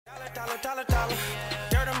Dollar.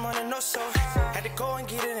 Dirt and money, no soul. Had to go and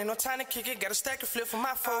get it, ain't no time to kick it. Got a stack and flip for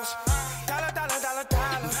my foes. Dollar.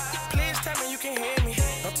 Please tell me you can hear me.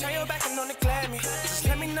 Don't turn your back and don't neglect me. Just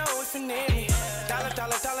let me know if you need me. Dollar.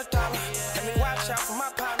 Let me watch out for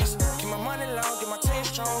my partners. Keep my money long, get my team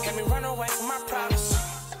strong. Let me run away from my problems.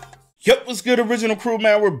 Yep, what's good, original crew,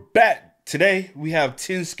 man? We're back. Today, we have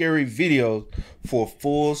 10 scary videos for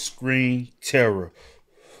full screen terror.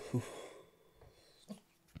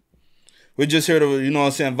 We're just here to, you know what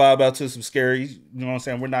I'm saying, vibe out to some scary, you know what I'm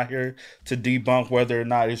saying? We're not here to debunk whether or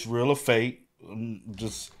not it's real or fake.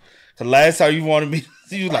 Just, the last time you wanted me,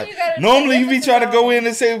 you like, normally you be trying to go in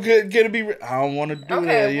and say, get it be real. I don't want to do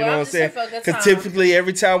that, you know what I'm saying? Because typically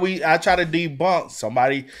every time I try to debunk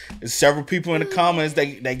somebody, there's several people in the comments,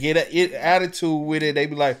 they get an attitude with it. They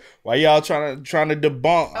be like, why y'all trying to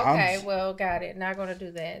debunk? Okay, well, got it. Not going to do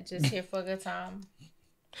that. Just here for a good time.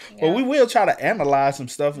 Yeah. Well, we will try to analyze some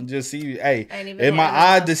stuff and just see, hey, is my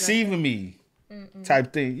eye deceiving me?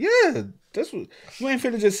 Type thing. Yeah, that's what you ain't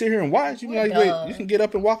finna just sit here and watch. You be like, wait, you can get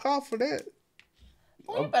up and walk off for that.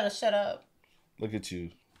 Well, you better shut up. Look at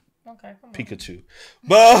you. Okay, come on. Pikachu.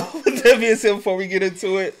 But with that being said, before we get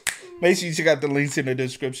into it, make sure you check out the links in the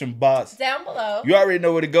description box. Down below. You already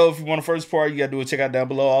know where to go. If you want the first part, you got to do it. Check out down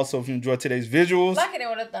below. Also, if you enjoyed today's visuals, like it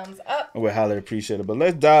with a thumbs up. We're highly appreciate it. But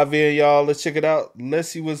let's dive in, y'all. Let's check it out. Let's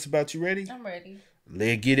see what's about. You ready? I'm ready.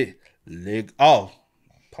 Let's get it. Oh,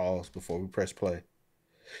 pause before we press play.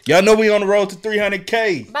 Y'all know we on the road to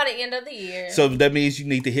 300K. By the end of the year. So that means you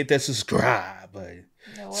need to hit that subscribe button.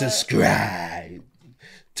 You know, subscribe.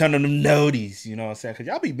 Turn on them noties, you know what I'm saying? Because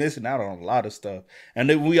y'all be missing out on a lot of stuff. And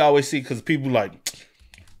then we always see, because people like,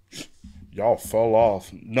 y'all fell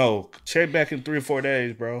off. No, check back in 3 or 4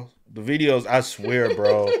 days, bro. The videos, I swear,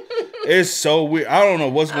 bro. It's so weird. I don't know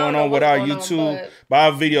what's going on with our YouTube. But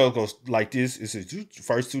our video goes like this. It's the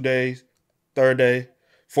first 2 days, 3rd day,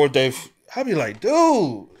 4th day. I'll be like,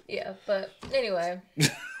 dude. Yeah, but anyway.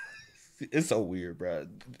 It's so weird, bro.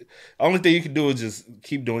 Only thing you can do is just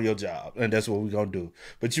keep doing your job, and that's what we're gonna do.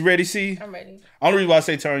 But you ready, C? I'm ready. Only reason why I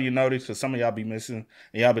say turn your notice, because some of y'all be missing,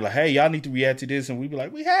 and y'all be like, hey, y'all need to react to this, and we be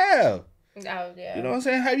like, we have. Oh, yeah. You know what I'm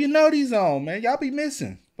saying? Have your noties on, man. Y'all be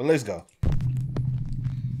missing. But let's go.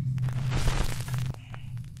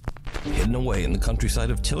 Hidden away in the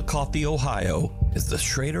countryside of Chillicothe, Ohio, is the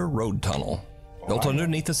Schrader Road Tunnel. Built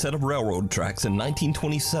underneath a set of railroad tracks in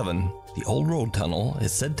 1927, the old road tunnel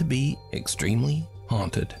is said to be extremely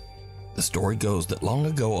haunted. The story goes that long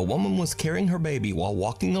ago a woman was carrying her baby while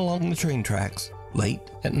walking along the train tracks late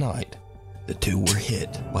at night. The two were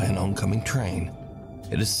hit by an oncoming train.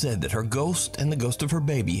 It is said that her ghost and the ghost of her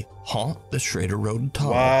baby haunt the Schrader Road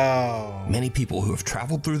Tunnel. Wow. Many people who have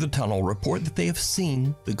traveled through the tunnel report that they have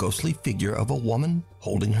seen the ghostly figure of a woman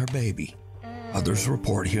holding her baby. Others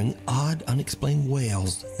report hearing odd, unexplained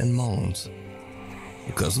wails and moans.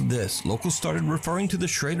 Because of this, locals started referring to the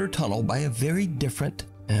Schrader Tunnel by a very different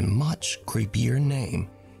and much creepier name,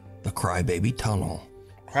 the Crybaby Tunnel.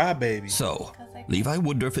 Crybaby. So, Levi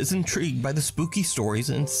Woodruff is intrigued by the spooky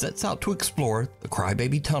stories and sets out to explore the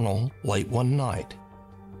Crybaby Tunnel late one night.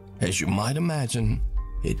 As you might imagine,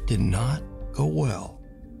 it did not go well.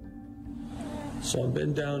 So I've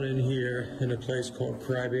been down in here in a place called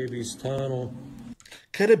Crybaby's Tunnel.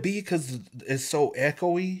 Could it be because it's so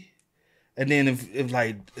echoey? And then if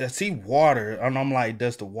like, I see water, and I'm like,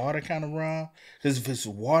 does the water kind of run? Because if it's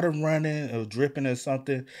water running or dripping or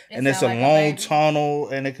something, and it's a like long tunnel,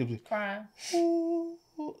 and it could be crying.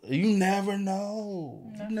 You never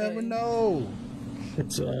know. You never know.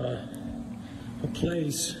 It's a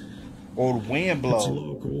place. Or the wind blows. It's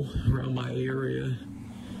local around my area.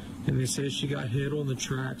 And they say she got hit on the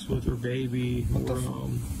tracks with her baby.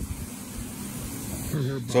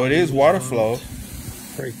 So it is water flow.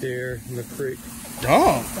 Right there in the creek.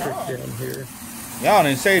 Dumb. Creek down here. Y'all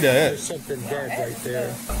didn't say that. There's something dead right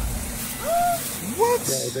there. What?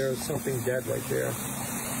 Bro, there's something dead right there.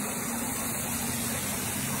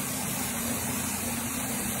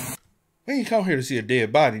 We ain't come here to see a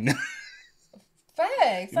dead body now.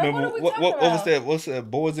 Facts. So remember, what are we talking about? was that? What's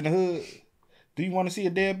that? Boys in the Hood? Do you want to see a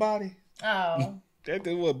dead body? Oh. That's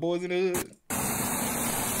what, Boys in the Hood?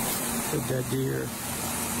 A dead deer.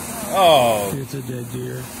 Oh. It's a dead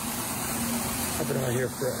deer. I've been out here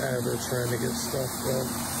forever trying to get stuff done.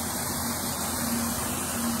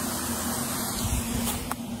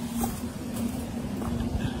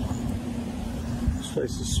 This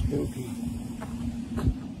place is spooky.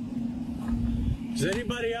 Is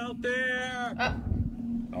anybody out there?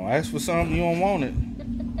 Don't ask for something you don't want it.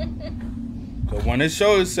 Cause when it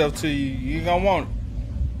shows itself to you, you ain't gonna want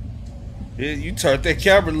it. You turned that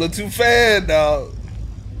camera a little too fast, dog.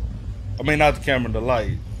 I mean, not the camera, the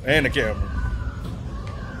light. And the camera.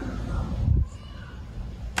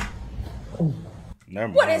 Never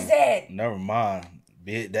mind. What is that? Never mind.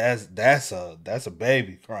 Bitch, that's a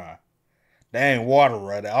baby crying. That ain't water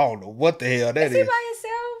right there. I don't know what the hell that is. Is he by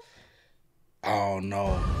himself? I don't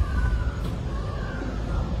know.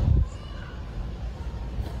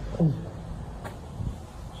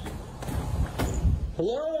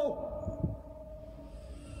 Hello?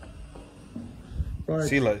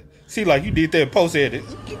 Right. See like you did that post edit.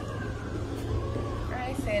 I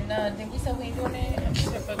ain't said nothing. We said we ain't doing that. I'm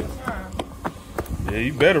just for the time. Yeah,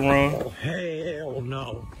 you better run. Oh, hell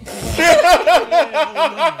no. I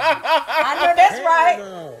know that's right.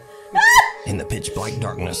 No. In the pitch black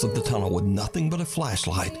darkness of the tunnel with nothing but a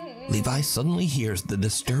flashlight, Levi suddenly hears the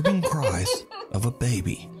disturbing cries of a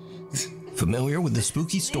baby. Familiar with the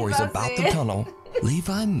spooky stories about the tunnel,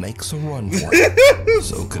 Levi makes a run for it.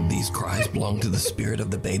 So could these cries belong to the spirit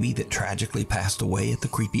of the baby that tragically passed away at the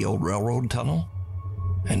creepy old railroad tunnel?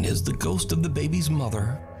 And is the ghost of the baby's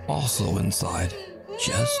mother also inside,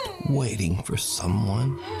 just waiting for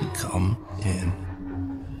someone to come in?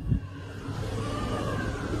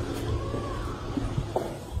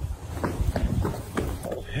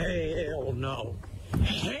 Oh, hell no.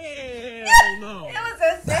 Hell no. It was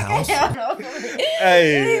a The house? second.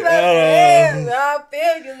 Hey, Levi said, I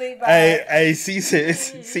feel you, Levi. hey, see,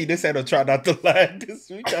 this ain't no try not to laugh. We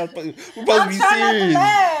supposed to be serious.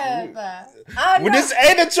 Well, this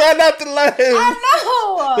ain't a try not to laugh. I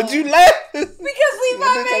know. But you laugh. Because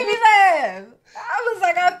Levi made me laugh. I was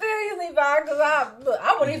like, I feel you, Levi, because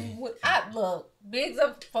I would even, look, bigs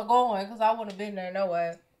up for going, because I wouldn't have been there no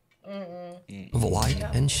way. Of light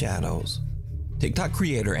and shadows. TikTok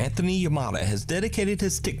creator Anthony Yamada has dedicated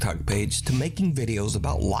his TikTok page to making videos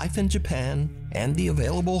about life in Japan and the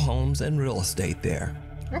available homes and real estate there.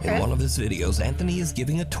 In one of his videos, Anthony is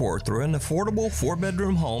giving a tour through an affordable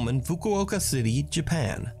 4-bedroom home in Fukuoka City,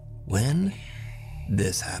 Japan, when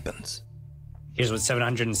this happens. Here's what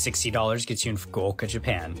 $760 gets you in Fukuoka,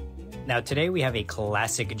 Japan. Now today we have a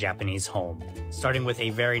classic Japanese home, starting with a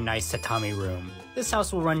very nice tatami room. This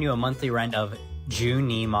house will run you a monthly rent of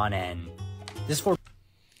 12 man. This for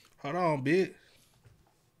Hold on, bitch.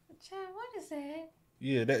 Child, what is that?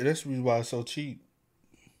 Yeah, that's the reason why it's so cheap.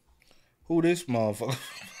 Who this motherfucker?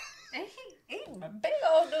 He a big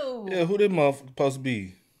old dude. Yeah, who this motherfucker supposed to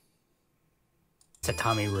be?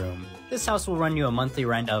 tatami room. This house will run you a monthly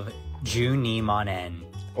rent of 12 man.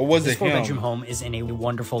 Or was This it him? 4-bedroom home is in a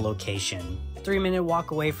wonderful location. 3-minute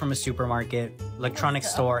walk away from a supermarket,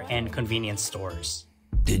 electronics store, and convenience stores.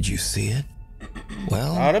 Did you see it?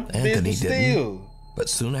 Well, Not a Anthony business didn't. steal. But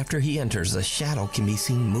soon after he enters, a shadow can be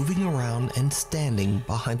seen moving around and standing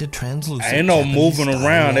behind a translucent Ain't no Japanese moving style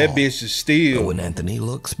around. That wall. bitch is But still. when Anthony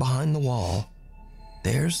looks behind the wall,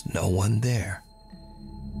 there's no one there.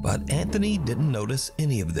 But Anthony didn't notice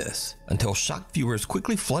any of this until shocked viewers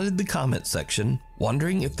quickly flooded the comment section,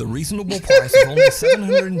 wondering if the reasonable price of only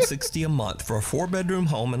 $760 a month for a 4-bedroom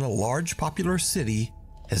home in a large popular city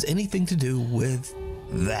has anything to do with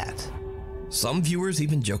that. Some viewers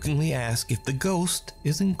even jokingly ask if the ghost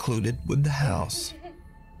is included with the house.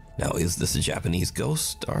 Now, is this a Japanese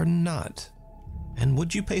ghost or not? And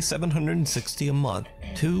would you pay $760 a month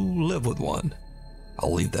to live with one?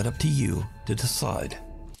 I'll leave that up to you to decide.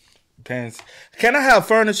 Pants. Can I have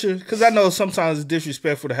furniture? Because I know sometimes it's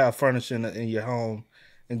disrespectful to have furniture in your home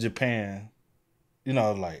in Japan. You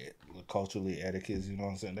know, like culturally etiquette, you know what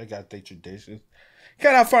I'm saying? They got their traditions.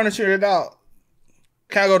 Can I furniture it out?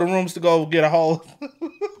 Can I go to rooms to go get a whole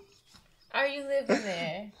Are you living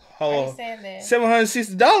there? Are whole you staying there?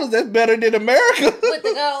 $760? That's better than America. With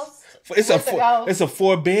the ghost? It's With the ghost? it's a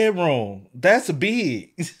 4-bedroom. That's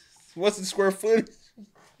big. What's the square footage?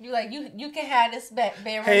 You like you can have this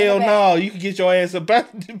bedroom. Hell in the back. no, you can get your ass up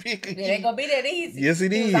back to big. It ain't gonna be that easy. Yes,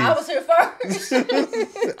 it is. I was here first.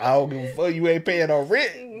 I don't give a fuck. You ain't paying no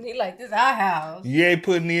rent. He like, this our house. You ain't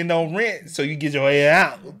putting in no rent, so you get your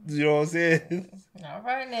ass out. You know what I'm saying? All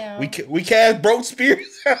right now. We cast broke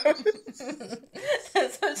spirits out.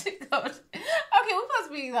 That's what you go. Okay, we supposed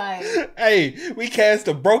to be like. Hey, we cast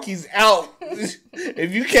the brokies out.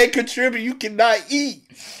 If you can't contribute, you cannot eat.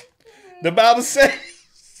 The Bible says,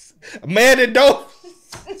 a man that don't.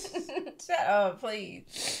 Shut up,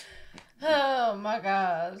 please. Oh my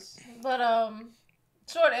gosh. But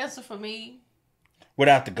short answer for me.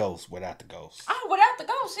 Without the ghost. Without the ghost. Oh, without the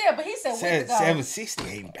ghost, yeah. But he said with the ghost. 760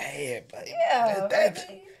 ain't bad, but Yeah, that's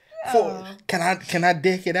baby. for, can I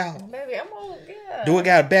deck it out? Maybe I'm on. Yeah. Do it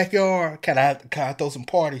got a backyard? Can I throw some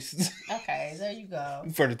parties? Okay, there you go.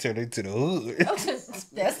 Further turn into the hood.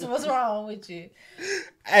 That's what's wrong with you.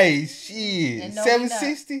 Hey, shit. And no,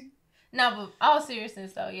 760? No, but all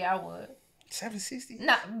seriousness though, yeah, I would. 760.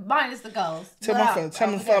 Not minus the ghost. Tell But my friend, tell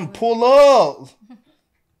me would if I'm definitely- pull up.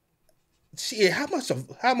 Shit, how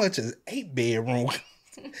much is 8-bedroom?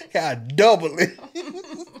 Can I double it?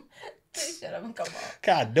 Shut up and come on.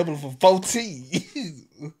 Can I double it for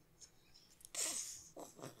 14?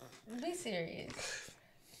 Be serious.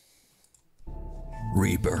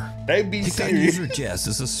 Reaper. They be TikTok serious. user Jess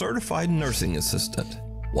is a certified nursing assistant.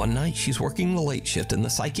 One night, she's working the late shift in the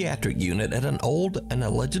psychiatric unit at an old and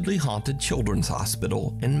allegedly haunted children's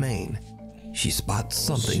hospital in Maine. She spots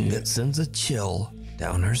something that sends a chill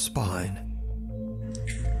down her spine.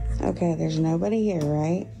 Okay, there's nobody here,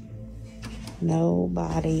 right?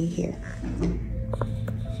 Nobody here.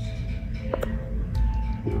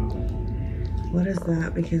 What is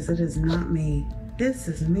that? Because it is not me. This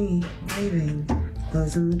is me leaving,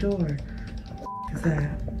 closing the door. What is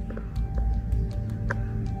that?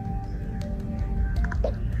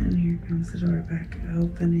 And here comes the door back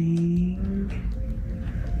opening.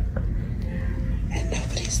 And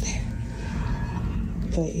nobody's there.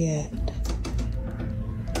 But yet.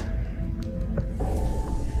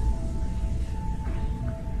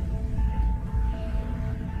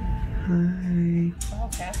 Hi.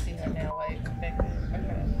 Okay, I see her now. Wait, okay.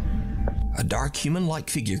 A dark human-like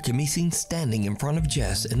figure can be seen standing in front of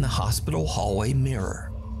Jess in the hospital hallway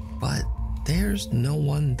mirror. But there's no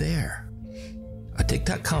one there. A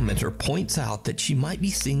TikTok commenter points out that she might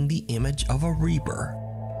be seeing the image of a Reaper,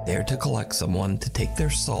 there to collect someone to take their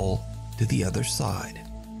soul to the other side.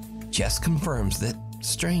 Jess confirms that,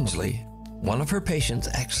 strangely, one of her patients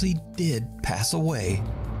actually did pass away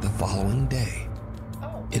the following day.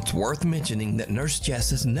 It's worth mentioning that Nurse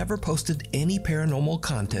Jess has never posted any paranormal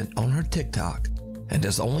content on her TikTok and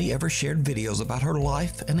has only ever shared videos about her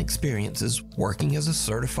life and experiences working as a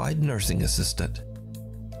certified nursing assistant.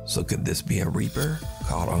 So could this be a Reaper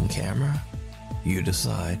caught on camera? You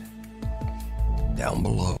decide. Down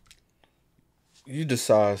below. You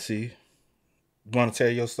decide, see. You want to tell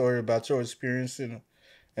your story about your experience in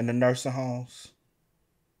the nursing homes?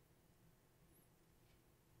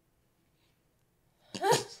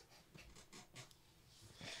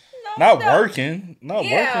 Not working. You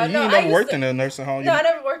ain't never worked in a nursing home. No, I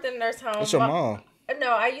never worked in a nursing home. What's your mom?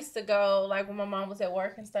 No, I used to go, like, when my mom was at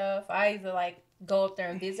work and stuff, I either, like, go up there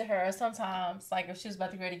and visit her, or sometimes, like, if she was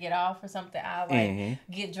about to ready to get off or something, I, like,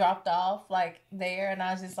 get dropped off, like, there, and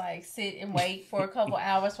I just, like, sit and wait for a couple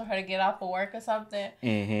hours for her to get off of work or something.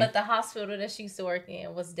 But the hospital that she used to work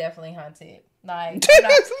in was definitely haunted. Like,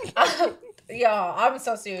 y'all, I'm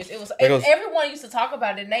so serious. It was, everyone used to talk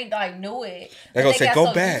about it, and they, like, knew it. They're going to say,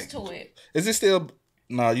 go back. Used to it. Is it still...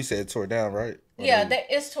 No, you said it tore down, right? Yeah,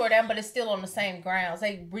 it's tore down, but it's still on the same grounds.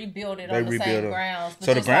 They rebuilt it on the same grounds.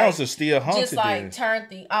 So the grounds are still haunted. Just like turned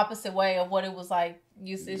the opposite way of what it was like.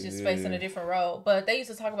 It's just facing a different road. But they used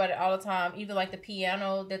to talk about it all the time. Even like the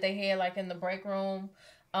piano that they had like in the break room,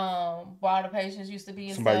 while the patients used to be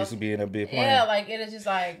in Somebody used to be in a big playing. Yeah, like it is just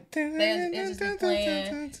like it just be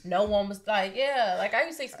playing. No one was like, yeah, like I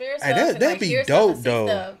used to experience stuff. That'd like, be dope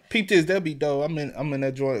though. Peep this, that'd be dope. I'm in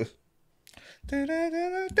that joint. And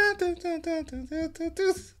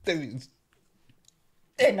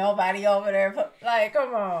nobody over there, like,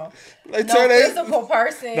 come on. Like, no physical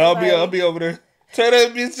person. No, I'll be over there. Turn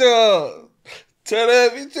that bitch up. But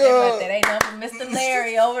that ain't nothing. Mr.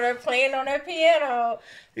 Larry over there playing on that piano.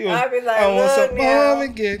 I'll be like, I want some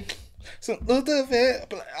Marvin Gaye, some Luther Van.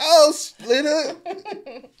 Like, oh, split up.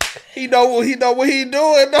 He know what he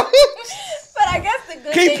doing though. But I guess the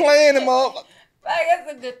good Keep playing him up. But I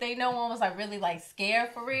guess the good thing, no one was like really like scared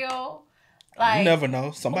for real. Like, you never know.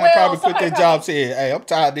 Somebody probably quit their job saying, hey, I'm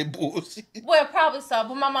tired of this bullshit. Well, probably so.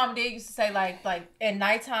 But my mom did used to say like at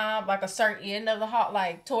nighttime, like a certain end of the hall,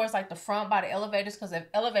 like towards like the front by the elevators, because if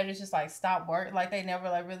elevators just like stop work, like they never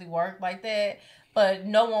like really work like that. But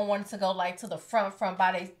no one wanted to go like to the front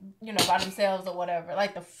by they, by themselves or whatever,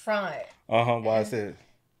 like the front. Why is that?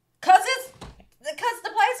 Because the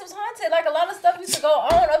place was haunted. Like, a lot of stuff used to go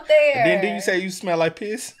on up there. And then did you say you smell like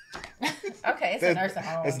piss? Okay, it's a nursing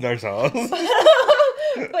home. It's a nursing home.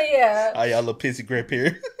 But yeah. Oh, y'all little pissy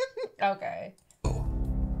grandparent. Okay.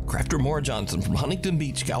 Crafter Maura Johnson from Huntington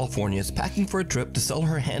Beach, California is packing for a trip to sell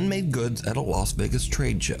her handmade goods at a Las Vegas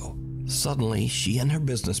trade show. Suddenly, she and her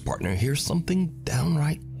business partner hear something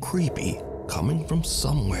downright creepy coming from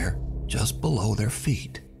somewhere just below their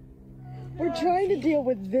feet. We're trying to deal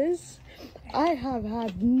with this. I have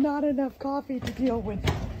had not enough coffee to deal with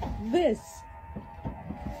this.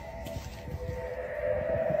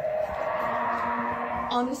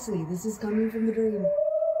 Honestly, this is coming from the dream.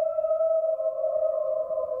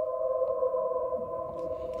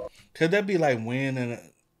 Could that be like wind and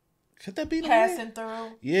Could that be the passing wind?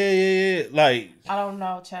 through? Yeah. Like, I don't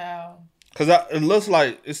know, child. because it looks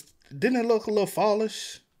like didn't it look a little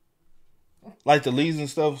fallish? Like the leaves and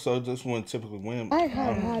stuff, so this wouldn't typically win. I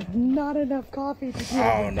have had not enough coffee to deal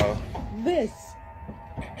I don't know. with this.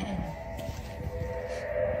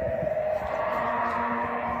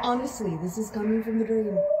 Honestly, this is coming from the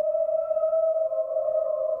dream.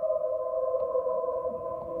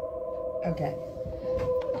 Okay.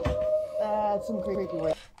 Some creepy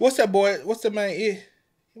way. What's that boy? What's the man? You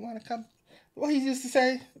want to come? What he used to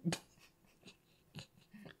say?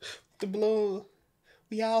 The blue,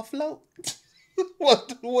 we all float.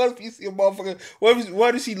 What if you see a motherfucker?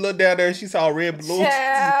 What if she look down there and she saw red balloons?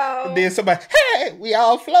 And then somebody, hey, we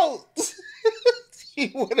all float.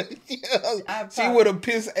 She would have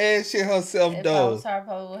pissed ass shit herself, If though. I was her, I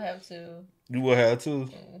probably would have to. You would have to.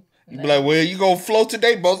 You be like, well, you gonna float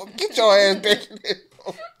today, boss? Get your ass back in there.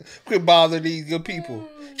 Quit bothering these good people.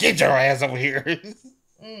 Get your ass over here.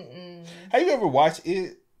 Have you ever watched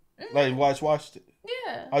it? Like watched it?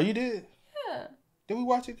 Yeah. Oh, you did? Yeah. Did we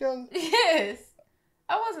watch it together? Yes.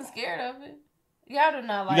 I wasn't scared of it. Y'all do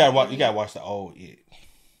not like You it. gotta watch the old It.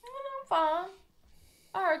 I'm fine.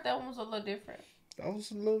 I heard that one was a little different. That was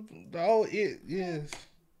the old It, yes.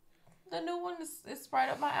 The new one is right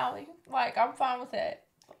up my alley. Like, I'm fine with that.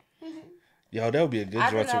 Yo, that would be a good I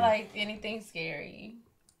do joint not to like anything scary.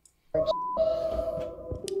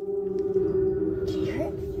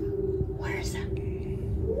 Where is that?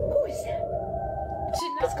 Who is that?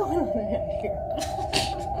 What's going on in here?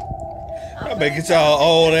 I bet get y'all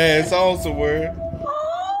old ass on somewhere.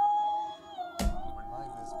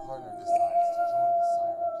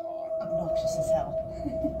 Obnoxious as hell.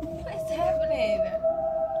 What's happening?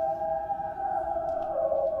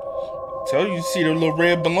 Tell you see the little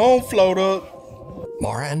red balloon float up.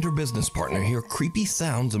 Mara and her business partner hear creepy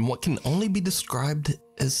sounds and what can only be described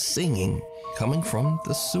as singing coming from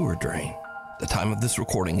the sewer drain. The time of this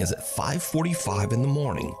recording is at 5:45 in the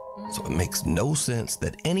morning, so it makes no sense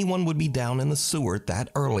that anyone would be down in the sewer that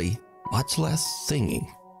early, much less singing.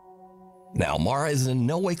 Now, Mara is in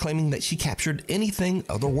no way claiming that she captured anything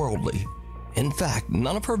otherworldly. In fact,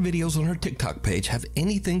 none of her videos on her TikTok page have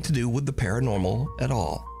anything to do with the paranormal at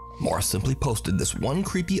all. Mara simply posted this one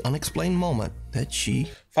creepy, unexplained moment that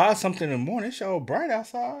she... 5 something in the morning. It's so bright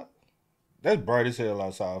outside. That's bright as hell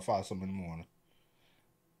outside. 5 something in the morning.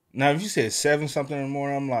 Now, if you said 7 something in the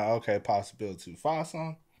morning, I'm like, okay, possibility. 5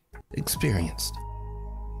 something. experienced.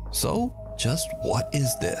 So, just what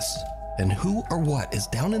is this? And who or what is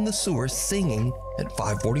down in the sewer singing at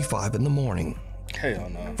 5:45 in the morning? Hell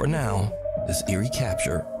no. For now, this eerie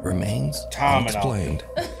capture remains unexplained.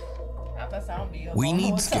 We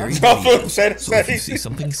need scary videos, so if you see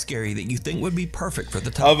something scary that you think would be perfect for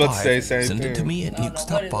the top 5, send it to me at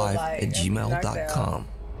nukestop5@gmail.com.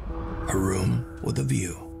 A room with a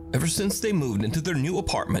view. Ever since they moved into their new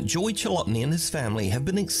apartment, Joey Chalotny and his family have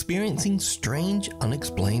been experiencing strange,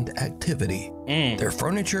 unexplained activity. Their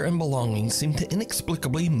furniture and belongings seem to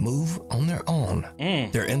inexplicably move on their own.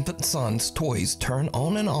 Their infant son's toys turn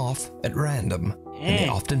on and off at random, and they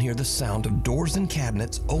often hear the sound of doors and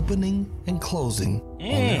cabinets opening and closing on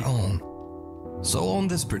their own. So on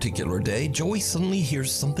this particular day, Joey suddenly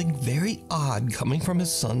hears something very odd coming from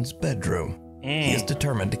his son's bedroom. He is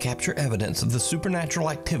determined to capture evidence of the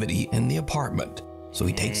supernatural activity in the apartment, so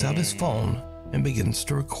he takes out his phone and begins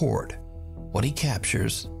to record. What he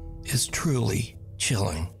captures is truly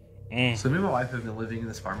chilling. So me and my wife have been living in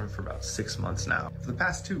this apartment for about 6 months now. For the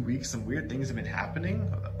past 2 weeks, some weird things have been happening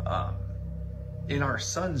in our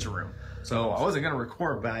son's room. So I wasn't gonna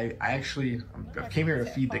record, but I came here to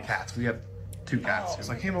feed the cats. We have 2 cats.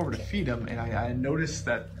 So I came over to feed them, and I noticed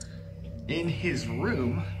that in his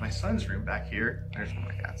room, my son's room back here, there's one of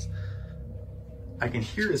my cats, I can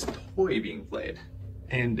hear his toy being played.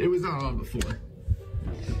 And it was not on before.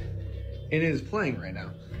 It is playing right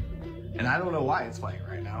now. And I don't know why it's playing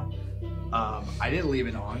right now. I didn't leave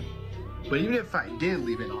it on. But even if I did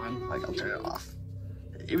leave it on, like, I'll turn it off.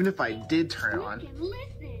 Even if I did turn it on,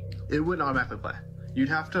 it wouldn't automatically play. You'd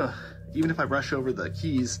have to, even if I brush over the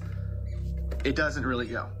keys, it doesn't really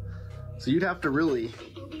go. So you'd have to really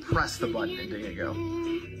press the button and make it go.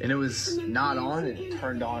 And it was not on, and it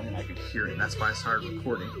turned on, and I could hear it. And that's why I started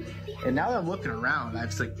recording. And now that I'm looking around, I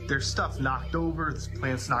was like, there's stuff knocked over. There's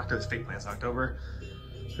plants knocked over. There's fake plants knocked over.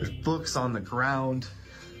 There's books on the ground.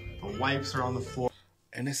 The wipes are on the floor.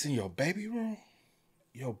 And it's in your baby room?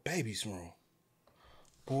 Your baby's room.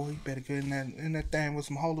 Boy, you better get in that thing with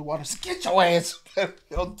some holy water. Get your ass.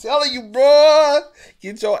 I'm telling you, bro.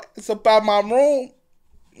 Get your ass up out my room.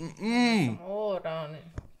 Some oil on it.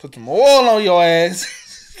 Put some oil on your ass.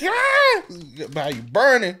 How you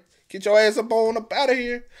burning? Get your ass up out of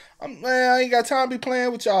here. Man, I ain't got time to be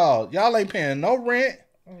playing with y'all. Y'all ain't paying no rent.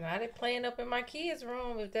 I didn't playing up in my kids'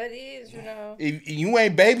 room, if that is, you know. If you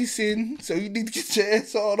ain't babysitting, so you need to get your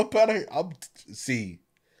ass all up out of here. See,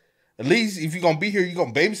 at least if you're going to be here, you're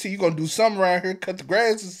going to babysit, you're going to do something around here, cut the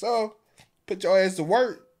grass and stuff. Put your ass to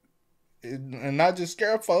work and not just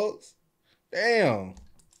scare folks. Damn.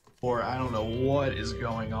 Or I don't know what is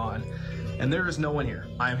going on. And there is no one here.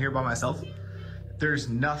 I am here by myself. There's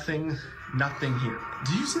nothing here.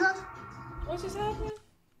 Do you see that? What just happened?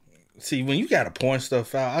 See, when you got to point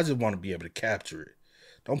stuff out, I just want to be able to capture it.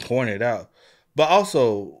 Don't point it out. But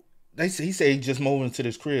also, he said he just moved into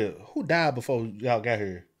this crib. Who died before y'all got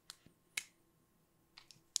here?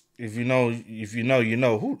 If you know, you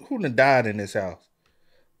know. Who done died in this house?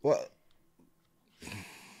 Well,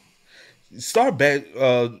 start back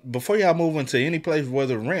before y'all move into any place,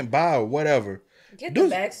 whether rent, buy, or whatever. Get the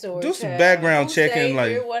backstory. Do some background checking, like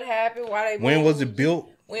here, what happened, why they when moved, was it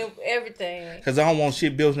built? When everything. Because I don't want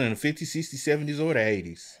shit built in the 50s, 60s, 70s, or the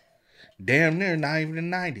 80s. Damn near not even the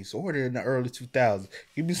 90s or in the early 2000s.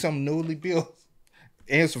 Give me some newly built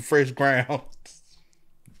and some fresh ground.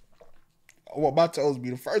 I want my toes to be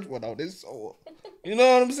the first one on this soil. You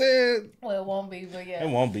know what I'm saying? Well, it won't be, but yeah. It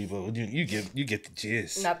won't be, but you get the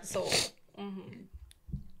gist. Not the soul.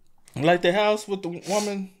 Mm-hmm. Like the house with the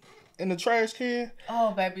woman in the trash can?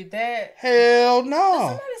 Oh, baby, that. Hell no. Does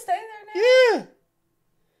somebody stay there now? Yeah.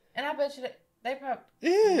 And I bet you they probably.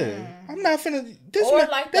 Yeah. I'm not finna. This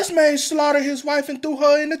This man slaughtered his wife and threw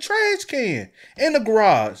her in the trash can in the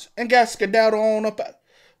garage and got skedaddled on up.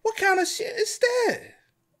 What kind of shit is that?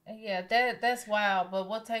 Yeah, that's wild. But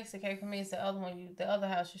what takes the cake for me is the other one, the other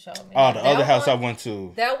house you showed me. Oh, the other house I went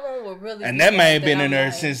to. That one would really. And that man been in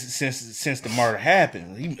there since the murder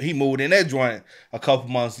happened. He moved in that joint a couple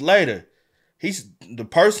months later. He's the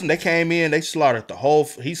person that came in. They slaughtered the whole.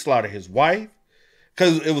 He slaughtered his wife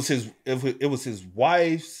because it was his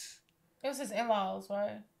wife's. It was his in-laws,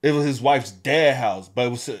 right? It was his wife's dad's house, but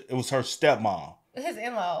it was her stepmom. His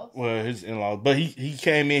in-laws. Well, his in-laws, but he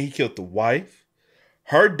came in. He killed the wife,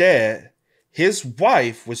 her dad, his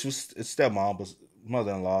wife, which was his stepmom, but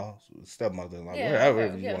mother-in-law, stepmother-in-law,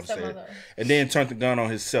 whatever you want to say it. And then turned the gun on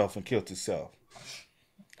himself and killed himself.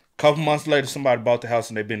 A couple months later, somebody bought the house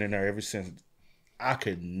and they've been in there ever since. I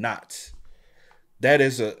could not. That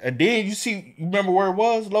is and then you remember where it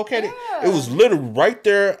was located? Yeah. It was literally right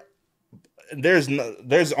there.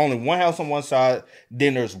 There's only one house on one side,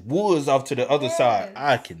 then there's woods off to the other side.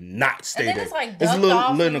 I cannot stay there. It's like ducked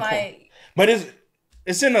off and like, but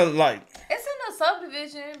it's in a like. It's in a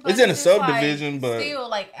subdivision. But it's in a subdivision, like, but still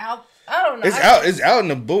like out. I don't know. It's out in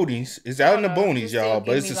the boonies. It's out in the boonies, y'all.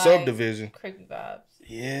 But it's a subdivision. Creepy vibes.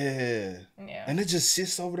 Yeah. And it just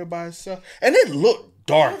sits over there by itself, and it looked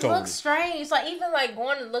dark. It looks strange. Like even like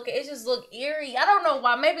going to look at it, just look eerie. I don't know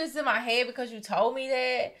why. Maybe it's in my head because you told me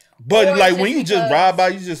that. But like when you just ride by,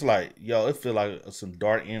 you just like, yo, it feel like some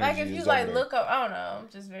dark energy. Like if you like look up, I don't know. I'm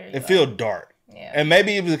just very. It feel dark. Yeah. And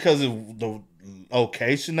maybe it was because of the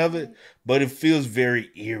location of it, but it feels very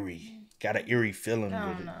eerie. Got an eerie feeling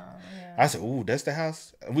with it. Yeah. I said, "Ooh, that's the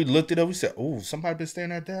house." We looked it up. We said, "Ooh, somebody been staying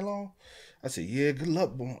there that long?" I said, "Yeah, good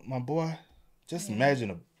luck, my boy." Just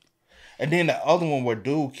imagine and then the other one where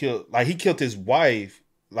dude he killed his wife.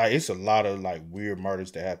 Like it's a lot of like weird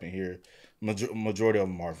murders that happen here. Majority of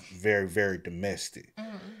them are very, very domestic.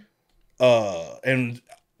 And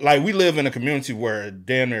like we live in a community where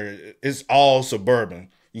it's all suburban.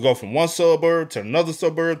 You go from one suburb to another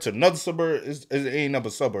suburb to another suburb. It ain't nothing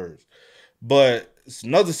but suburbs. But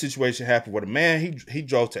another situation happened where the man he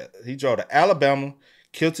drove to Alabama,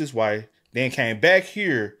 killed his wife, then came back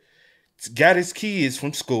here, got his kids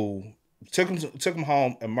from school, took him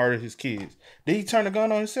home and murdered his kids. Did he turn the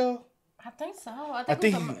gun on himself? I think so. I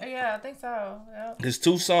think so. Yeah. His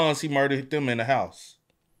two sons, he murdered them in the house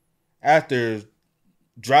after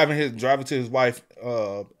driving to his wife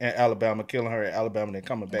in Alabama, killing her in Alabama, then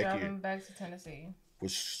coming back here. Back to Tennessee.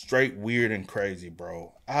 Was straight weird and crazy,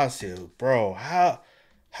 bro. I said, bro, how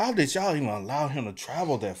did y'all even allow him to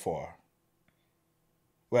travel that far?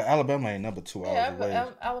 Well, Alabama ain't number 2 hours away.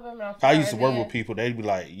 Alabama. I used to work with people. They'd be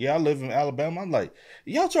like, "Yeah, I live in Alabama." I'm like,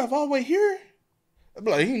 "Y'all drive all the way here?" I'd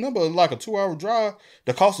be like, "He number like a 2-hour drive.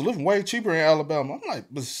 The cost of living way cheaper in Alabama." I'm like,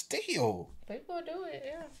 but still, people do it.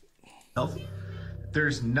 Yeah.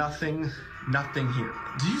 There's nothing here.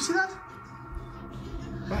 Do you see that?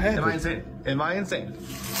 What happened? Am I insane?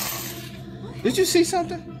 Did you see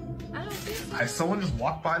something? I don't see something. Someone just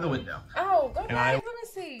walked by the window. Oh, go back. Let me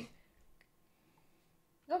see.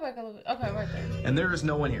 Go back a little bit. Okay, right there. And there is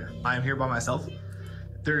no one here. I am here by myself.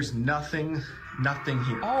 There's nothing nothing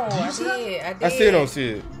here. Oh, Do you I see that? did. I did. I still don't see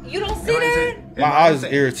it. You don't see Am I that? insane? My Am I eyes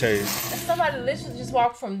insane? irritated. Somebody literally just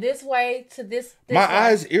walked from this way to this My way.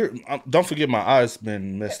 eyes don't forget my eyes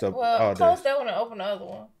been messed up Well, all close day. that one and open the other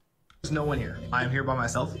one. There's no one here. I'm here by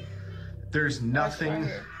myself. There's nothing,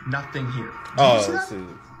 here. nothing here. Do you Oh, see that? see.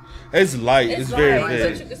 It's light. It's very light, but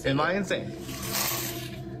big. you can see Am it. I insane?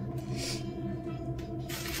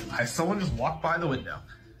 Someone just walked by the window,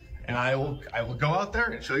 and I will go out there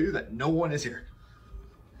and show you that no one is here.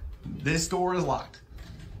 This door is locked.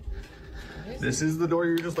 This is the door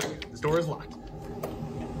you were just looking at. This door is locked.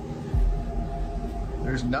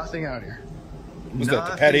 There's nothing out here. Was that the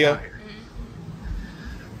Nothing patio? out here.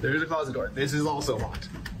 There's a closet door. This is also locked.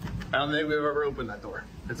 I don't think we've ever opened that door.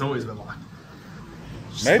 It's always been locked.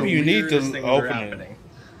 Just Maybe the you need to weirdest things are open it. happening.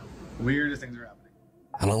 Weirdest things are happening.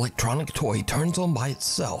 An electronic toy turns on by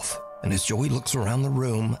itself, and as Joey looks around the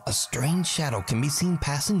room, a strange shadow can be seen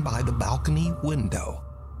passing by the balcony window.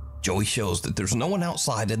 Joey shows that there's no one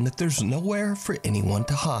outside and that there's nowhere for anyone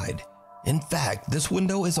to hide. In fact, this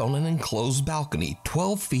window is on an enclosed balcony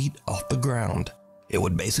 12 feet off the ground. It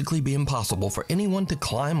would basically be impossible for anyone to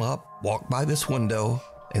climb up, walk by this window,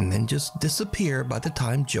 and then just disappear by the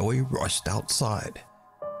time Joey rushed outside.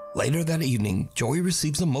 Later that evening, Joey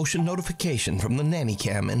receives a motion notification from the nanny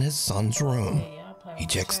cam in his son's room. He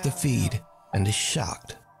checks the feed and is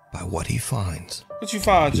shocked by what he finds. What you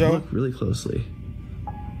find, Joe? Look really closely.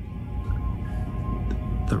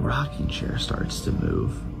 The rocking chair starts to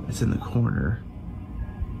move. It's in the corner.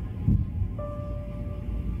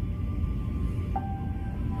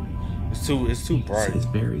 It's too bright. It's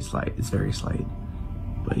very slight. It's very slight.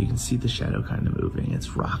 But you can see the shadow kind of moving. It's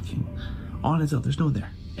rocking on its own. There's no one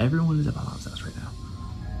there. Everyone is at my mom's house right now.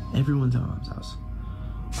 Everyone's at my mom's house.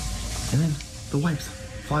 And then the wipes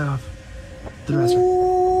fly off the dresser.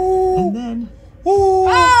 And then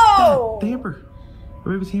Oh! the hamper.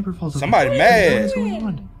 Or maybe the hamper falls off. Somebody What mad. is going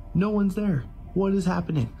on? No one's there. What is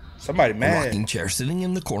happening? Somebody The mad. rocking chair sitting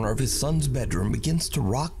in the corner of his son's bedroom begins to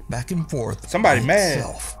rock back and forth Somebody by mad.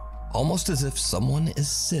 itself, almost as if someone is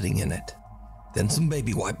sitting in it. Then some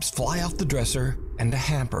baby wipes fly off the dresser and a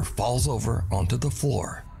hamper falls over onto the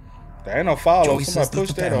floor. There ain't no follow. Joey says Somebody that push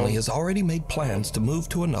the that family on. has already made plans to move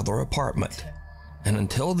to another apartment. And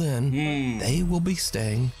until then, they will be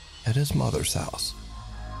staying at his mother's house.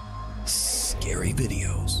 Scary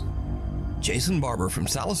videos. Jason Barber from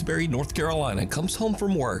Salisbury, North Carolina comes home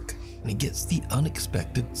from work and he gets the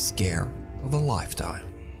unexpected scare of a lifetime.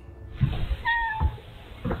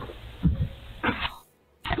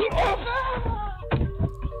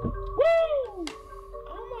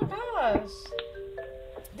 Oh my gosh.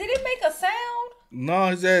 Did it make a sound? No,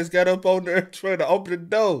 his ass got up on there trying to open the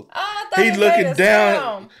door. I thought He it looking made a down.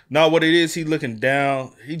 sound. No, what it is, he looking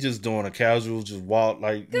down. He just doing a casual, just walk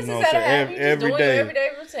like This you know is what I'm how saying, you just every doing day. your everyday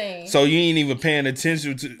routine. So you ain't even paying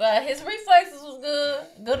attention to. But his reflexes was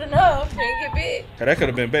good enough. He didn't get bit. That could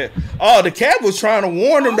have been bad. Oh, the cat was trying to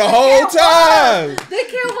warn him the The whole cat time. was. The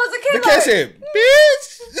cat was a The killer. cat said,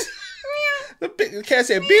 "Bitch." The cat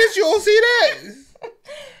said, "Bitch, you don't see that."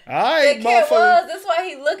 All right, The cat motherfucker. was. That's why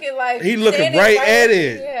he looking like He looking standing right at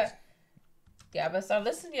it. Yeah. Yeah, but start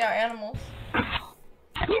listening to y'all animals.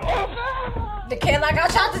 The cat like I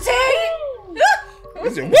tried to tell you.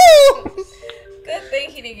 He said, "Woo!" Good thing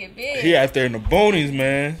he didn't get bit. He out there in the boonies,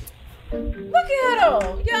 man. Look at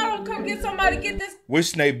him. Y'all don't come get somebody get this. Which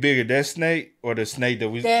snake bigger, that snake or the snake that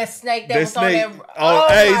was? That snake that That was snake. on that. Oh,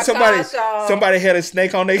 hey, my somebody, gosh, y'all. somebody had a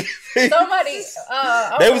snake on their. Somebody.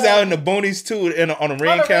 They was out in the boonies too, on a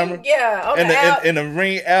ring on the camera. ring, yeah, on in the app. in the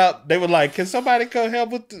ring app, they were like, "Can somebody come help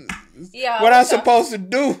with the, Yeah, what I I'm was- supposed to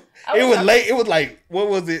do?" I It was- was late. It was like, what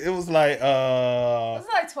was it? It was like, It was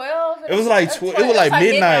like 12. It was like it was like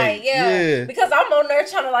midnight. Yeah. Because I'm on there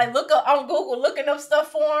trying to like look up on Google, looking up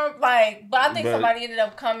stuff for him. Like, but I think But- somebody ended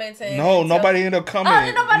up commenting. No, nobody ended up coming. Oh,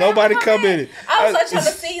 did Nobody ever commented. I was like trying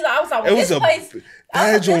to see. Like, I was like, well, It was this a place.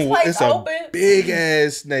 I was like, this place it's open. a big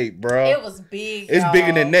ass snake, bro. It was big. It's y'all.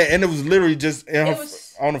 bigger than that, and it was literally just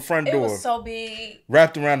was- on the front It door, was so big.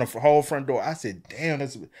 wrapped around the whole front door. I said, "Damn,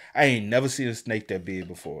 I ain't never seen a snake that big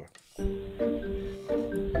before.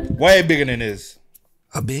 Way bigger than this."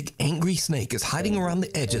 A big angry snake is hiding around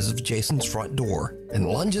the edges of Jason's front door and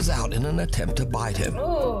lunges out in an attempt to bite him.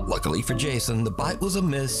 Ooh. Luckily for Jason, the bite was a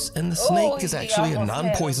miss, and the snake is he actually a almost had him.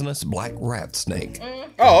 non-poisonous black rat snake.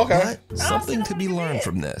 Oh, okay. But something to be learned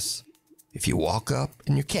from this. If you walk up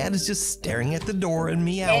and your cat is just staring at the door and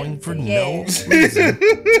meowing for no Yes. reason,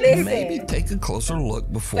 Listen. maybe take a closer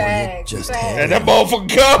look before Facts, you just facts. head And in. that motherfucker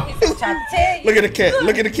come. I'm trying to tell you. Look at the cat.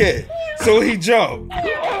 Look at the cat. So he jumped.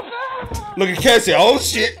 Look at cat say, "Oh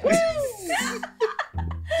shit."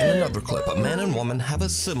 And another clip, a man and woman have a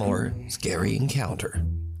similar scary encounter.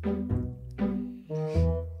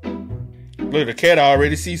 Look, the cat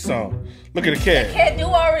already see something. Look at the cat. The cat do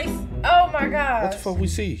already. Oh my god. What the fuck we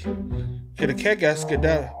see? Yeah, the cat got scared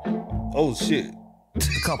out. Oh shit.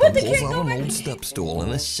 The couple pulls out an old step stool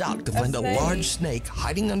and is shocked to find a large snake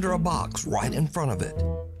hiding under a box right in front of it.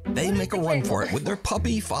 They make a run for it with their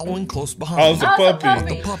puppy following close behind. Oh, it's a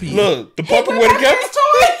puppy. The puppy. Look, the puppy would have kept his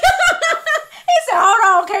toy. He said,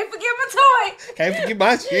 "Hold on, can't forget my toy. Can't forget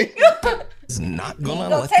my shit." He's not gonna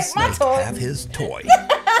let the snake have his toy.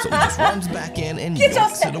 So he just runs back in and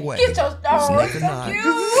yanks it away. Get your Snake or so not,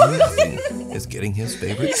 cute. nothing is getting his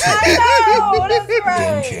favorite toy. I know, that's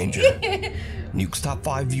right. Game changer. Nuke's Top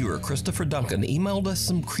 5 viewer Christopher Duncan emailed us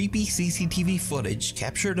some creepy CCTV footage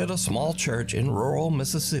captured at a small church in rural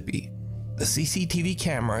Mississippi. The CCTV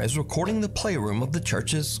camera is recording the playroom of the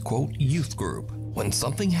church's, quote, youth group when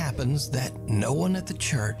something happens that no one at the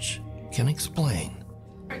church can explain.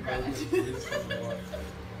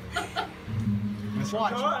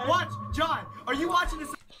 Watch, John, are you watching this?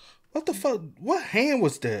 What the fuck? What hand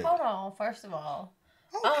was that? Hold on, first of all.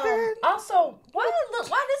 Okay. Also, why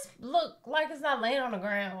this look like it's not laying on the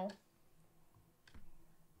ground?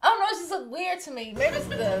 I don't know, it just look weird to me. Maybe it's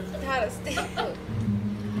the how the stick look.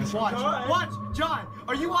 Watch, John,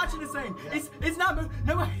 are you watching this thing? It's not moving.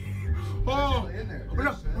 No, oh,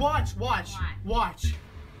 no, watch. Watch, John. Watch.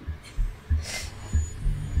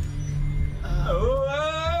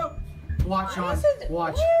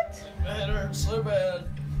 That hurts so bad.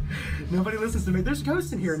 Nobody listens to me. There's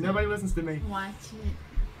ghosts in here. Nobody listens to me. Watch it.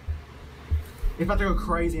 It's about to go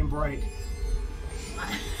crazy and break.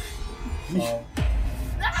 Oh.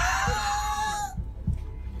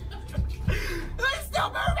 It's still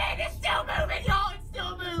moving! It's still moving, y'all! It's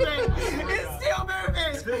still moving! It's still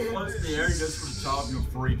moving! Once the air goes from the top, you'll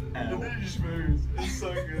freak out. It just moves. It's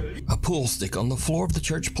so good. A pool stick on the floor of the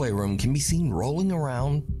church playroom can be seen rolling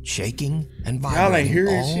around, shaking, and Y'all ain't vibrating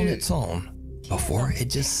hearing all on shit. its own before it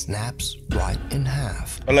just snaps right in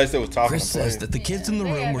half. Unless they was talking. Chris says that the kids in the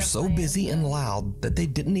room were so busy and loud that they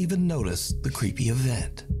didn't even notice the creepy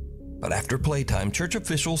event. But after playtime, church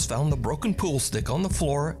officials found the broken pool stick on the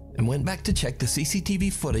floor and went back to check the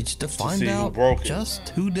CCTV footage to find out just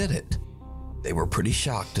who did it. They were pretty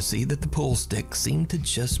shocked to see that the pool stick seemed to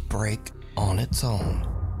just break on its own.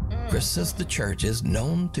 Chris says the church is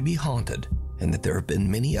known to be haunted and that there have been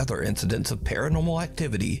many other incidents of paranormal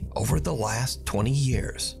activity over the last 20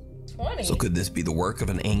 years. 20? So could this be the work of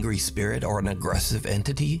an angry spirit or an aggressive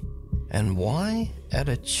entity? And why at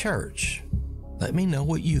a church? Let me know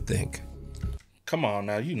what you think. Come on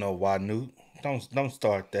now, you know why, Newt. Don't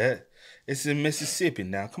start that. It's in Mississippi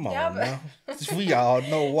now. Come on now. We all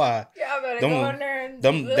know why. Y'all better go in there and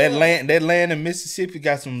that land in Mississippi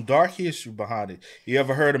got some dark history behind it. You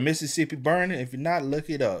ever heard of Mississippi burning? If you're not, look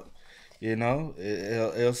it up. You know,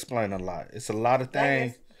 it'll explain a lot. It's a lot of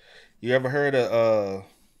things. You ever heard of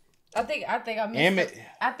I think I missed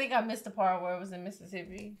I think I missed the part where it was in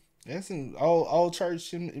Mississippi. That's an old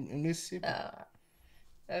church in Mississippi.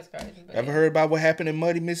 That's crazy. Ever heard about what happened in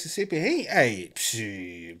Muddy, Mississippi? Hey,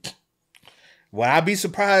 shit. Well, I'd be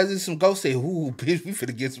surprised if some ghosts say, "Ooh, bitch, we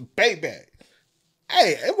finna get some payback."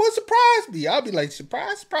 Hey, it won't surprise me. I'll be like,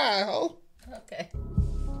 surprise, ho. Okay.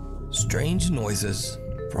 Strange noises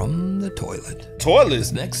from the toilet.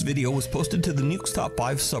 This next video was posted to the Nukes Top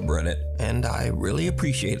 5 subreddit, and I really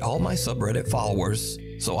appreciate all my subreddit followers,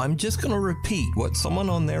 so I'm just gonna repeat what someone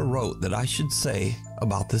on there wrote that I should say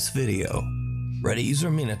about this video. Reddit user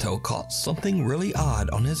Minato caught something really odd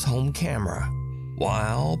on his home camera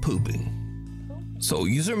while pooping. So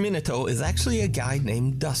user Minato is actually a guy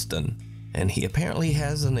named Dustin, and he apparently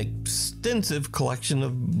has an extensive collection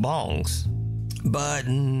of bongs. But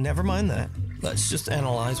never mind that. Let's just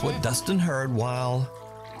analyze what Dustin heard while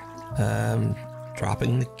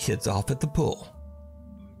dropping the kids off at the pool.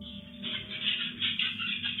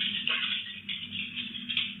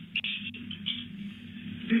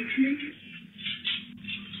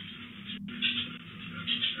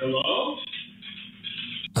 Hello?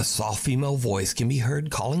 A soft female voice can be heard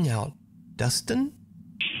calling out, "Dustin?"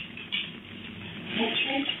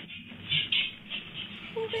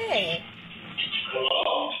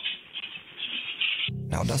 Hello?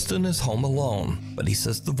 Now Dustin is home alone, but he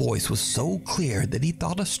says the voice was so clear that he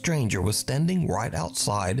thought a stranger was standing right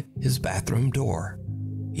outside his bathroom door.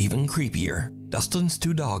 Even creepier, Dustin's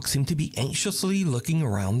two dogs seem to be anxiously looking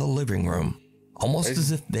around the living room, almost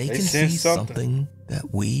as if they can see something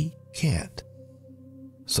that we can't.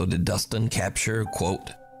 So did Dustin capture,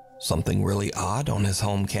 quote, something really odd on his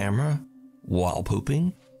home camera while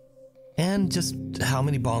pooping? And just how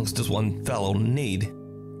many bongs does one fellow need?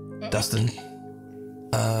 Dustin,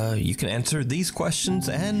 you can answer these questions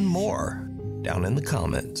and more down in the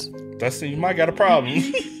comments. Dustin, you might got a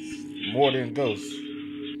problem. More than ghosts.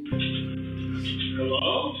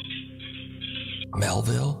 Hello?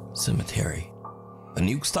 Melville Cemetery. A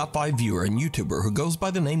new Stop By viewer and YouTuber who goes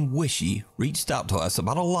by the name Wishy reached out to us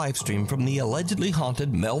about a live stream from the allegedly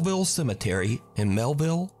haunted Melville Cemetery in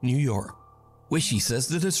Melville, New York. Wishy says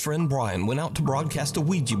that his friend Brian went out to broadcast a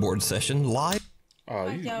Ouija board session live. Oh,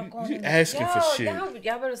 you asking for shit.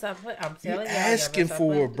 Y'all better stop playing. I'm telling y'all. Asking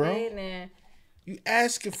for it, bro. You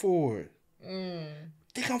asking for it.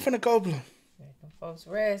 Think I'm finna go, bro. Folks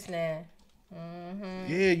rest now.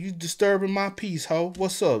 Yeah, you disturbing my peace, ho.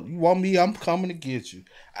 What's up? You want me? I'm coming to get you.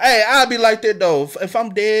 Hey, I'll be like that, though. If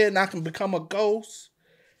I'm dead and I can become a ghost,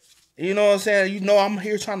 you know what I'm saying? You know I'm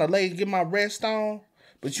here trying to get my rest on,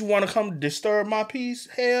 but you want to come disturb my peace?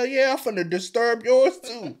 Hell yeah, I'm finna disturb yours,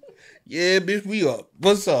 too. Yeah, bitch, we up.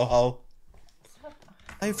 What's up, ho?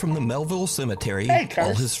 From the Melville Cemetery,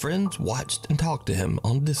 all his friends watched and talked to him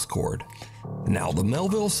on Discord. Now, the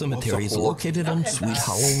Melville Cemetery is located on Sweet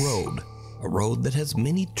Hollow Road, a road that has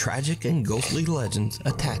many tragic and ghostly legends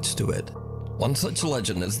attached to it. One such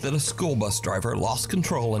legend is that a school bus driver lost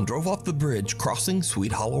control and drove off the bridge crossing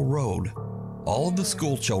Sweet Hollow Road. All of the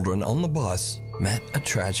school children on the bus met a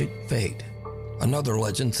tragic fate. Another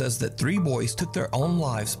legend says that 3 boys took their own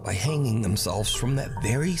lives by hanging themselves from that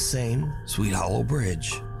very same Sweet Hollow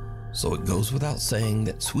Bridge. So it goes without saying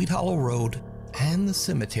that Sweet Hollow Road and the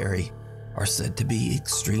cemetery are said to be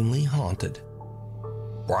extremely haunted.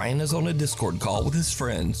 Brian is on a Discord call with his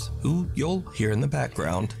friends, who you'll hear in the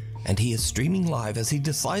background, and he is streaming live as he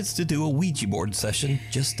decides to do a Ouija board session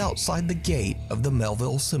just outside the gate of the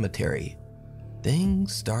Melville Cemetery.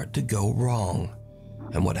 Things start to go wrong,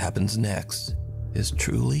 and what happens next is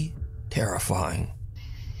truly terrifying.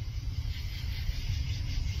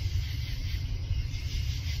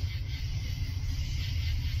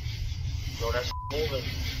 Yo, that's moving.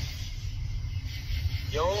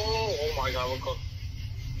 Yo, oh my god, look up.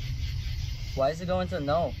 Why is it going to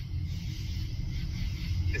no?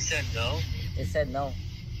 It said no? It said no.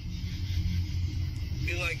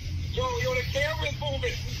 Be like, yo, the camera's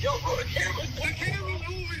moving. Yo, bro, the camera's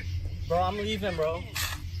moving. Bro, I'm leaving, bro.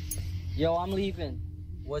 Yo, I'm leaving.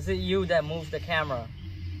 Was it you that moved the camera?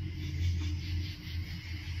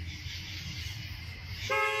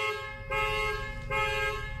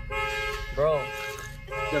 Bro,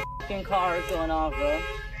 the fucking car is going off, bro.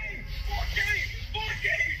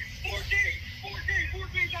 4K.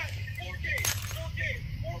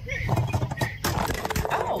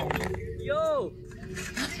 Ow! Yo!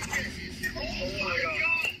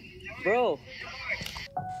 Bro.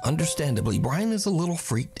 Understandably, Brian is a little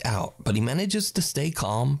freaked out, but he manages to stay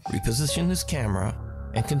calm, reposition his camera,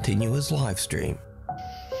 and continue his live stream.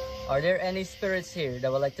 Are there any spirits here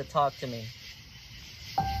that would like to talk to me?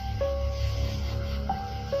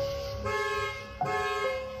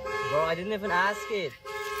 Bro, I didn't even ask it.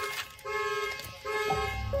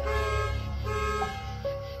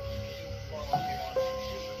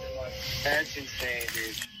 That's insane,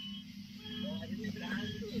 dude.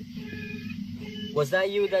 Was that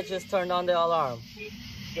you that just turned on the alarm?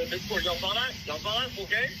 Yo, Discord, y'all saw that? Y'all saw that?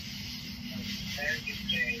 4K?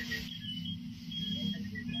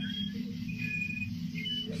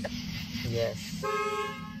 Yes.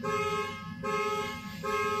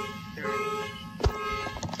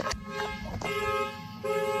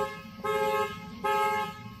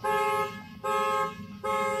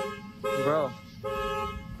 Bro.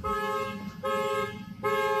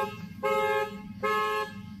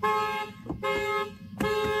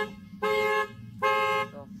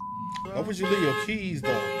 Why would you leave your keys,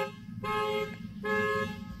 though?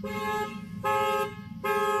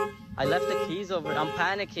 I left the keys over. I'm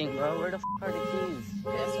panicking, bro. Where the f are the keys?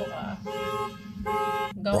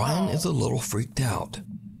 Brian is a little freaked out,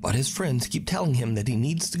 but his friends keep telling him that he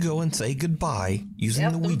needs to go and say goodbye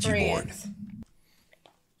using the Ouija board.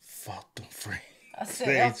 Fuck them friends. I said,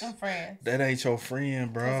 F them friends. That ain't your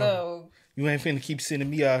friend, bro. So, you ain't finna keep sending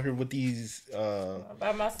me out here with these,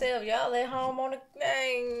 by myself. Y'all at home on the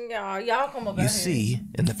thing. Y'all come up You see,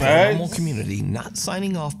 in the paranormal community, not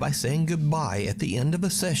signing off by saying goodbye at the end of a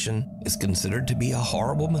session is considered to be a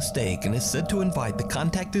horrible mistake and is said to invite the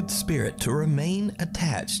contacted spirit to remain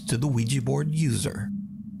attached to the Ouija board user.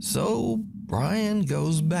 So, Brian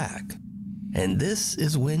goes back. And this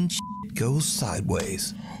is when shit goes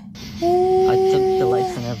sideways. I took the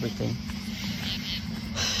lights and everything.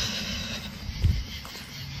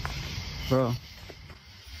 Bro.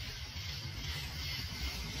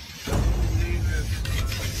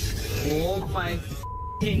 Oh my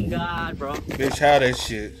f***ing god, bro. Bitch, how that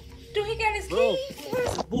shit? Do he got his Bro, keys?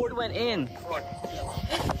 the board went in.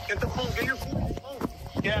 Get the phone. Get your phone.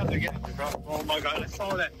 Get out there. Get out there, bro. Oh my God, I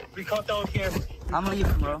saw that. We caught that on camera. I'm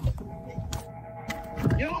leaving, bro.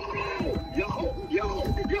 Yo. Get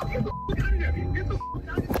the fuck out of here. Get the fuck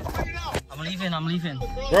out of here. Bring it out. I'm leaving.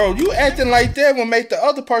 Bro, you acting like that will make the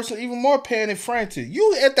other person even more panic frantic.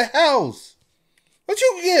 You at the house. What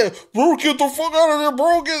you bro? Get the fuck out of there,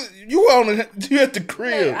 bro. You at the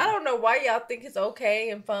crib. Like, I don't know why y'all think it's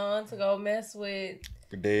okay and fun to go mess with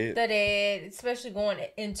the dead, especially going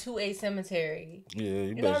into a cemetery. Yeah,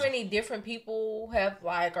 you know how many different people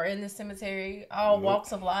are in the cemetery, all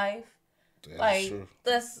walks of life. That's true.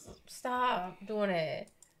 Let's stop doing that.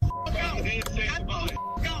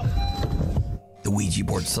 The Ouija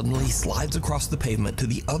board suddenly slides across the pavement to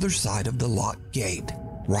the other side of the locked gate,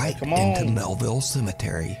 right into Melville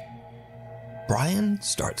Cemetery. Brian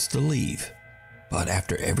starts to leave, but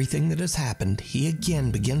after everything that has happened, he again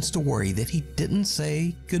begins to worry that he didn't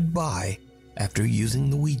say goodbye after using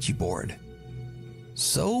the Ouija board.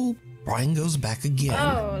 So Brian goes back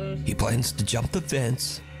again. He plans to jump the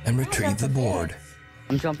fence and retrieve the board.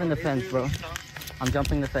 I'm jumping the fence, bro. I'm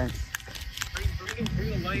jumping the fence.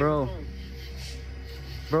 Bro,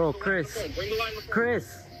 Chris,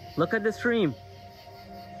 look at the stream.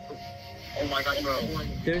 Oh my God, bro.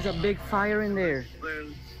 There's a big fire in there.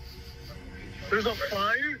 There's a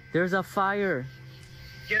fire? There's a fire.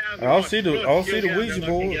 I don't see the Ouija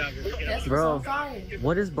board. Bro,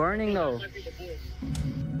 what is burning though?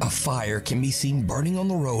 A fire can be seen burning on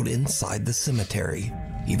the road inside the cemetery.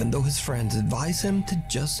 Even though his friends advise him to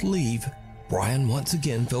just leave, Brian once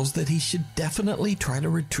again feels that he should definitely try to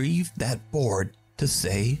retrieve that board to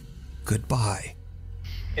say goodbye.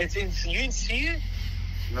 You didn't see it?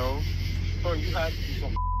 No. Bro, you had to do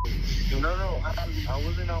some. No. I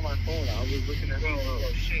wasn't on my phone. I was looking at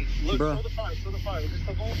oh shit. Look, show the fire. Is this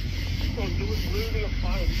the board? Bro, there was literally a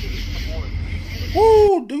fire. This is the board.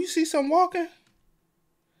 Woo! Do you see something walking?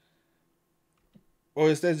 Or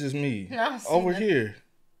is that just me? No, over here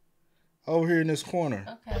in this corner.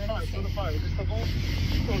 Okay. Show the fire. Is this the board?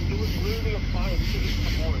 Bro, there was literally a fire. This is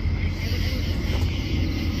the board.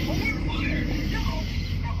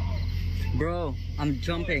 Bro, I'm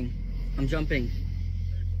jumping. Yesterday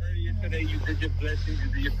you did your blessings, you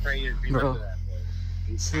did your prayers. Bro,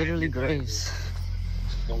 it's literally graves.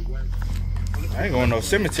 I ain't going to no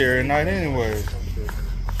cemetery at night anyway.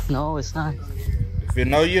 No, it's not. If you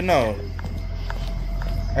know, you know.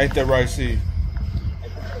 Ain't that right, C?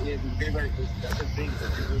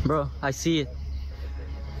 Bro, I see it.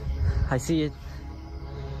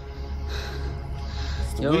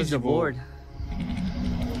 Yo, it's the board.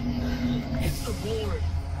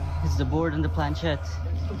 It's the board and the planchette.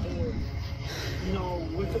 No,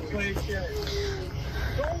 with the planchette.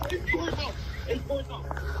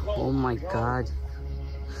 Oh my God.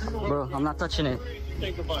 Bro, I'm not touching it.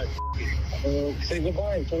 Say goodbye. Say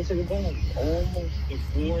goodbye. Don't say goodbye. Oh, the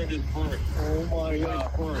board is burnt. Oh my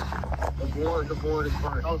God, burnt. The board is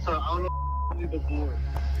burnt. Oh, sorry, I don't know the board.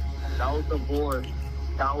 That was the board.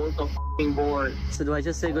 That was the f***ing board. So do I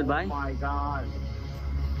just say goodbye? Oh my God.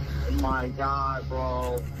 Oh my God,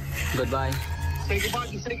 bro. Goodbye. Say goodbye.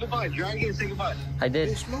 Just say goodbye. Drag in. Say goodbye. I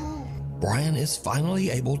did. Brian is finally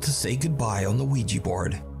able to say goodbye on the Ouija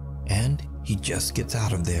board, and he just gets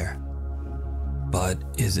out of there. But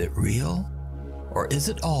is it real? Or is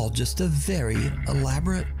it all just a very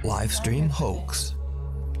elaborate live stream hoax?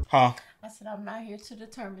 Huh? I said I'm not here to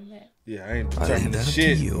determine that. Yeah, I ain't I leave determining that up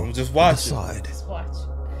shit. to you. I'm just watching. Just watch.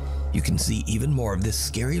 You can see even more of this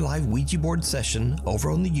scary live Ouija board session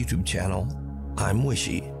over on the YouTube channel, I'm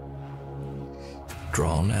Wishy.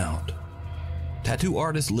 Drawn out. Tattoo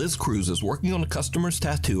artist Liz Cruz is working on a customer's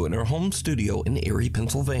tattoo in her home studio in Erie,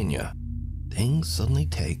 Pennsylvania. Things suddenly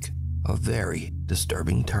take a very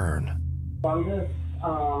disturbing turn. I'm just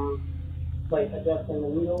adjusting the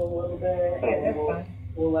needle a little bit. Yeah, that's fine.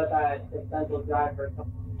 We'll let that essential dry for a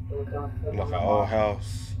couple minutes. Like an old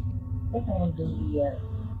house. This one's gonna be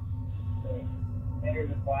better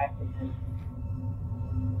than black and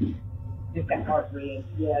just that heart rate.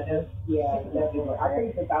 Definitely. I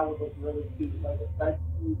think that would look really cute,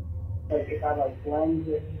 especially if I blend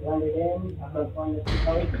it in. I'm gonna blend it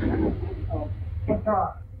together. What's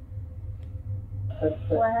wrong?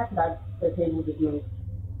 What happened? The table just moved.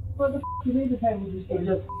 What the f*** you mean the table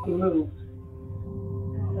just moved?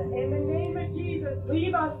 In the name of Jesus,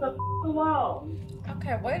 leave us the f*** alone.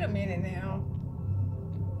 Okay, wait a minute now.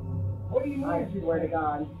 What do you mean? I swear to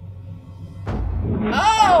God.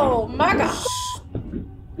 Oh my God.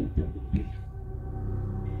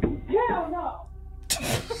 Hell no.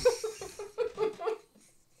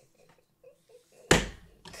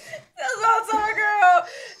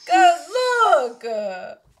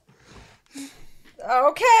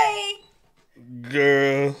 Okay.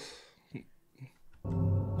 Girl.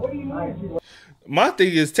 What do you mean? My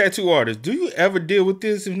thing is, tattoo artists, do you ever deal with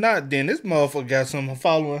this? If not, then this motherfucker got someone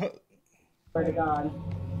following her. Swear to God.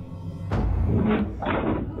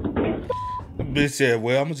 The bitch said,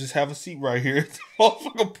 well, I'm going to just have a seat right here. The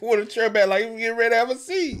motherfucker pulled the chair back like we getting ready to have a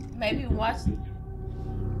seat. Maybe watch.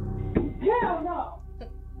 Hell no.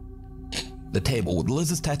 The table with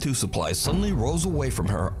Liz's tattoo supplies suddenly rolls away from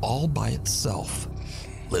her all by itself.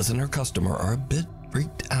 Liz and her customer are a bit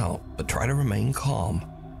freaked out, but try to remain calm.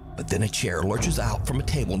 But then a chair lurches out from a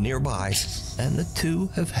table nearby, and the two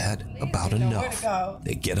have had about enough.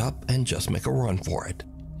 They get up and just make a run for it.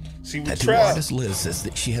 Tattoo artist Liz says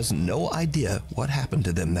that she has no idea what happened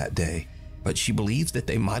to them that day, but she believes that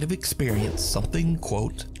they might have experienced something,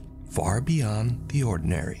 quote, far beyond the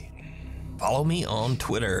ordinary. Follow me on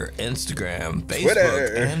Twitter, Instagram,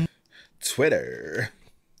 Facebook, and Twitter.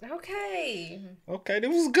 Okay. Okay, that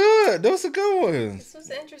was good. That was a good one. This was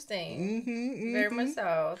interesting. Very much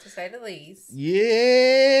so, to say the least. Yeah.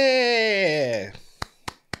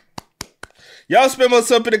 Y'all spam us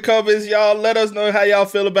up in the comments. Y'all let us know how y'all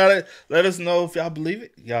feel about it. Let us know if y'all believe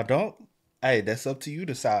it. Y'all don't. Hey, that's up to you to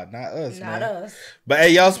decide, not us, man. Not us. But hey,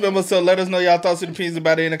 y'all spam us up. Let us know y'all thoughts and opinions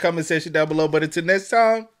about it in the comment section down below. But until next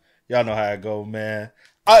time, y'all know how it go, man.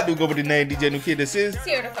 I do go by the name DJ New Kid. This is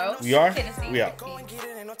Here to folks. We are. We out. Go and get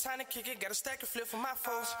it, ain't no time to kick it. Got a stack of flip for my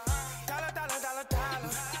folks. Dollar, dollar, dollar, dollar.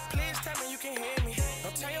 Please tell me you can hear me.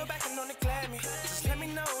 Don't turn your back and don't neglect me. Just let me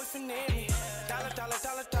know if you need me. Dollar, dollar,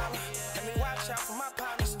 dollar, dollar.